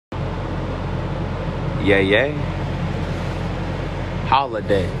Yay.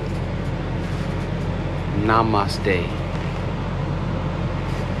 Holiday. Namaste.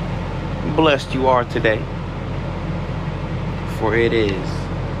 Blessed you are today, for it is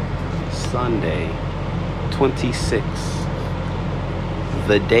Sunday 26th,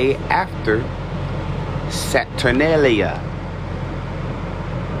 the day after Saturnalia.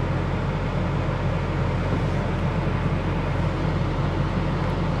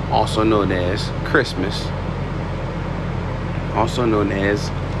 Also known as Christmas, also known as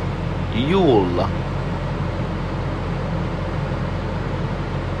Yule.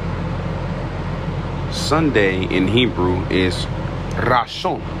 Sunday in Hebrew is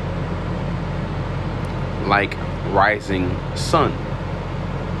Rashon, like rising sun.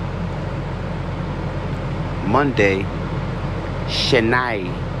 Monday, Shenai.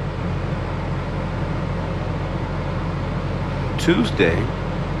 Tuesday,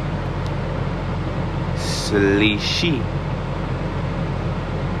 Slishi.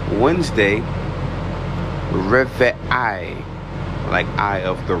 Wednesday, Reve'ai, like eye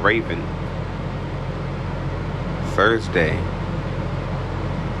of the raven. Thursday,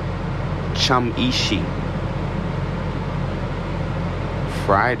 Chamishi.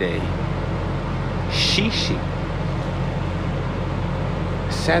 Friday, Shishi.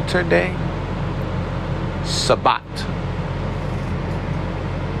 Saturday, Sabbat.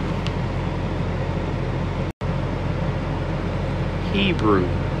 Hebrew.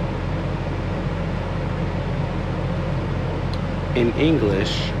 In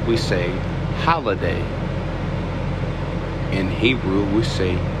English, we say holiday. In Hebrew, we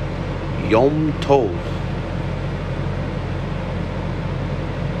say Yom Tov.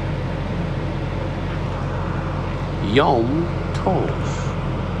 Yom Tov.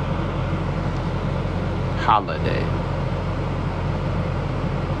 Holiday.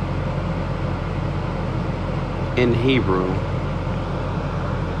 In Hebrew,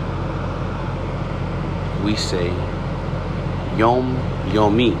 we say Yom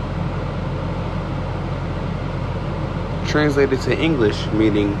Yomi. Translated to English,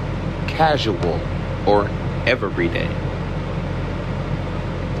 meaning casual or everyday,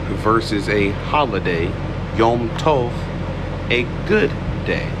 versus a holiday, Yom Tov, a good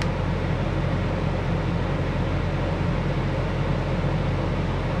day.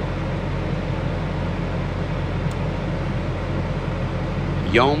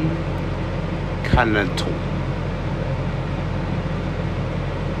 Yom Kanato.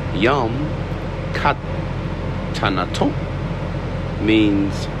 Yom Katanato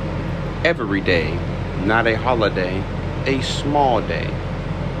means every day, not a holiday, a small day.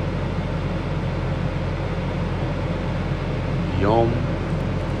 Yom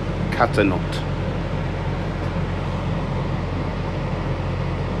Katanot.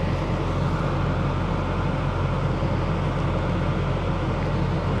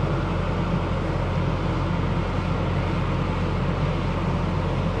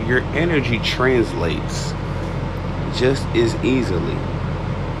 Your energy translates just as easily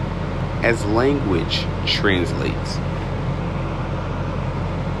as language translates.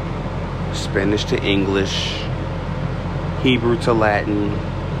 Spanish to English, Hebrew to Latin,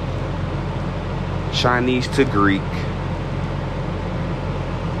 Chinese to Greek.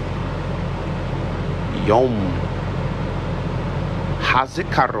 Yom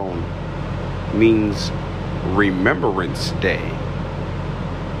HaZikaron means Remembrance Day.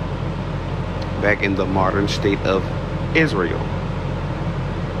 Back in the modern state of Israel,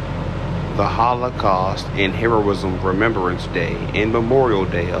 the Holocaust and Heroism Remembrance Day and Memorial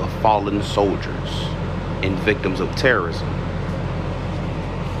Day of fallen soldiers and victims of terrorism.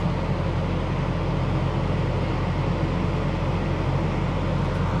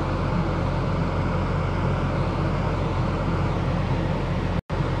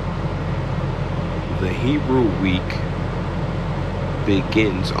 The Hebrew week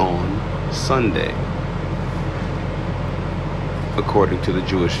begins on Sunday, according to the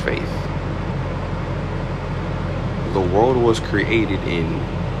Jewish faith. The world was created in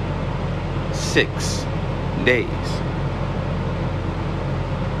 6 days.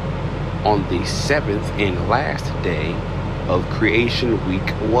 On the 7th and last day of creation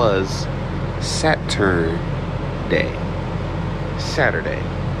week was Saturn Day, Saturday.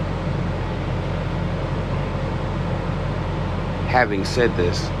 Having said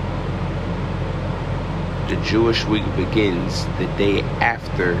this, the Jewish week begins the day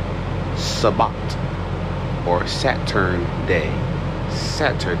after Sabbat, or Saturn Day,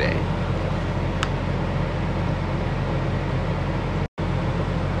 Saturday.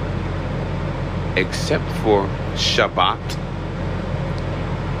 Except for Shabbat,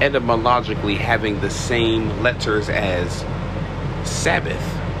 etymologically having the same letters as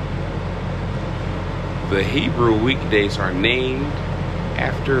Sabbath. The Hebrew weekdays are named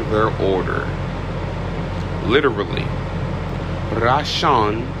after their order. Literally,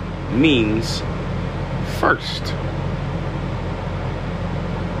 Rishon means first.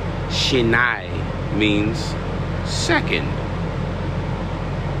 Sheni means second.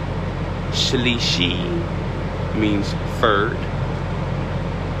 Shlishi means third.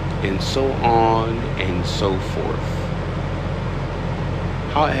 And so on and so forth.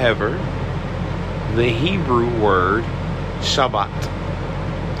 However, the Hebrew word Shabbat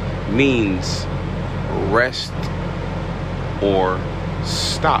means rest or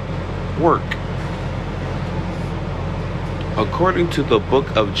stop work. According to the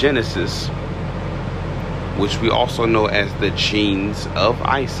book of Genesis, which we also know as the genes of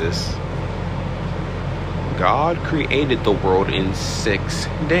Isis, God created the world in 6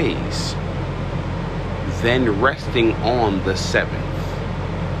 days, then resting on the 7th.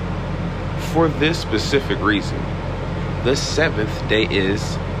 For this specific reason, the 7th day is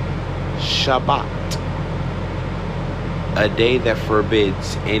Shabbat, a day that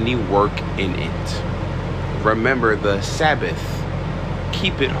forbids any work in it. Remember the Sabbath,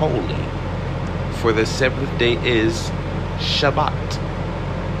 keep it holy, for the 7th day is Shabbat.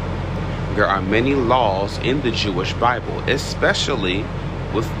 There are many laws in the Jewish Bible, especially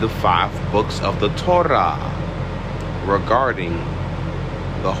with the 5 books of the Torah regarding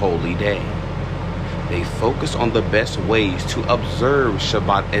the holy day. They focus on the best ways to observe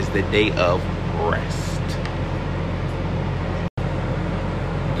Shabbat as the day of rest.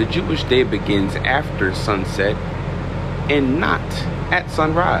 The Jewish day begins after sunset and not at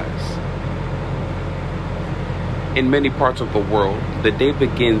sunrise. In many parts of the world, the day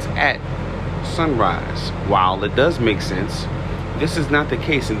begins at sunrise. While it does make sense, this is not the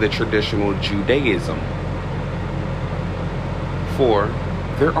case in the traditional Judaism. For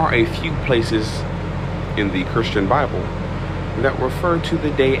there are a few places in the Christian Bible that refer to the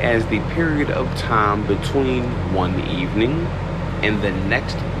day as the period of time between one evening and the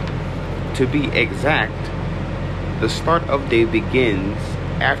next. To be exact, the start of day begins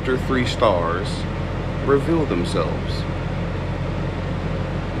after 3 stars reveal themselves.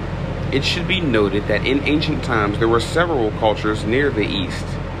 It should be noted that in ancient times there were several cultures near the east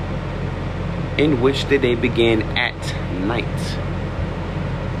in which the day began at night.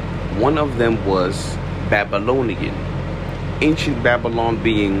 One of them was Babylonian, ancient Babylon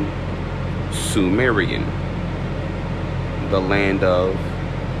being Sumerian, the land of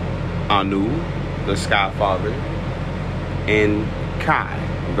Anu, the Sky Father, and Kai,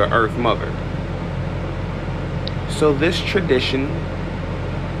 the Earth Mother. So this tradition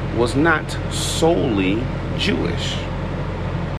was not solely Jewish.